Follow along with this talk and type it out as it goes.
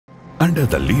Under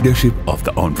the leadership of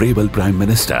the Honorable Prime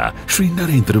Minister Shri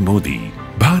Narendra Modi,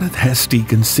 Bharat has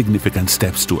taken significant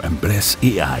steps to embrace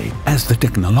AI as the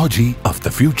technology of the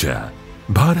future.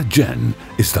 BharatGen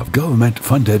is the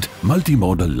government-funded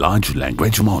multimodal large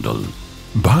language model.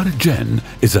 BharatGen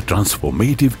is a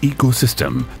transformative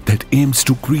ecosystem that aims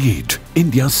to create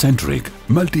India-centric,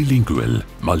 multilingual,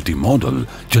 multimodal,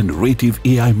 generative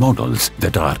AI models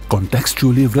that are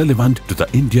contextually relevant to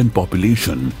the Indian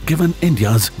population given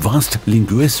India's vast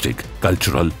linguistic,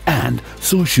 cultural and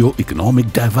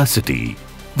socio-economic diversity.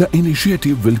 The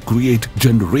initiative will create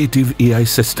generative AI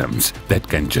systems that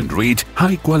can generate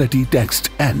high-quality text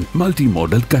and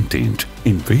multimodal content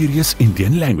in various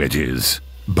Indian languages.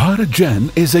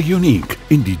 BharatGen is a unique,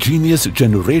 indigenous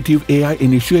generative AI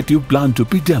initiative planned to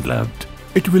be developed.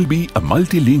 It will be a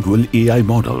multilingual AI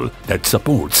model that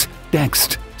supports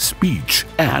text, speech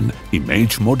and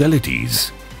image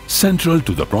modalities. Central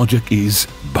to the project is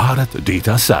Bharat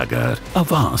Data Sagar, a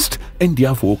vast,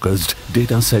 India-focused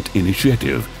dataset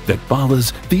initiative that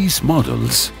powers these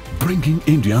models, bringing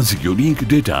India's unique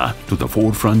data to the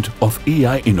forefront of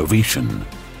AI innovation.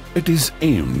 It is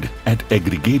aimed at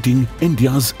aggregating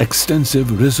India's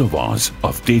extensive reservoirs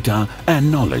of data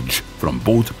and knowledge from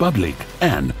both public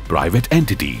and private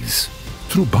entities.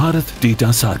 Through Bharat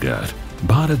Data Sagar,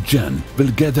 BharatGen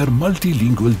will gather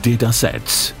multilingual data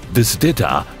sets. This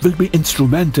data will be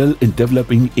instrumental in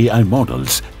developing AI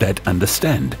models that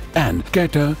understand and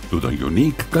cater to the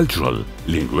unique cultural,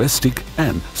 linguistic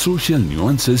and social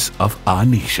nuances of our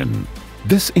nation.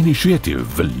 This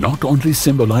initiative will not only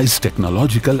symbolize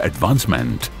technological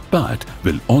advancement, but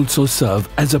will also serve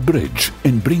as a bridge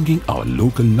in bringing our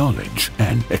local knowledge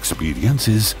and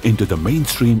experiences into the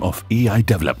mainstream of AI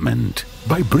development.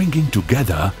 By bringing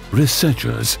together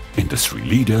researchers, industry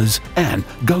leaders and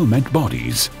government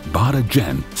bodies,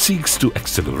 BharatGen seeks to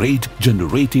accelerate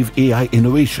generative AI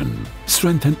innovation,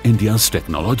 strengthen India's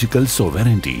technological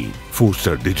sovereignty,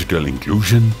 foster digital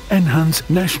inclusion, enhance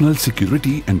national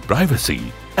security and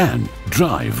privacy, and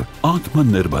drive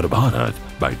Atmanirbhar Bharat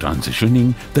by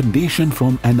transitioning the nation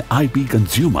from an IP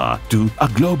consumer to a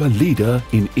global leader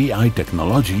in AI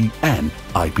technology and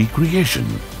IP creation.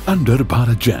 Under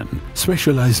BharatGen,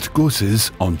 specialized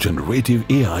courses on generative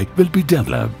AI will be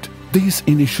developed. These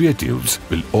initiatives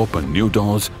will open new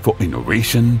doors for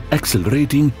innovation,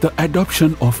 accelerating the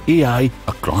adoption of AI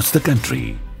across the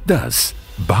country. Thus,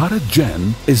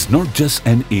 BharatGen is not just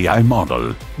an AI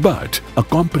model, but a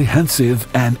comprehensive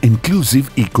and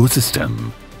inclusive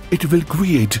ecosystem. It will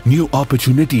create new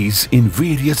opportunities in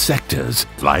various sectors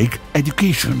like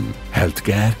education,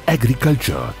 healthcare,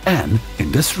 agriculture and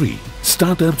industry.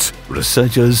 Startups,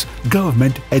 researchers,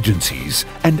 government agencies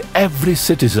and every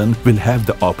citizen will have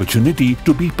the opportunity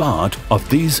to be part of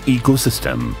this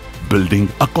ecosystem, building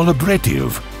a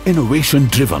collaborative,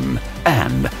 innovation-driven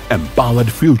and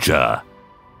empowered future.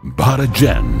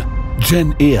 BharatGen,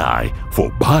 Gen AI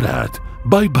for Bharat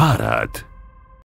by Bharat.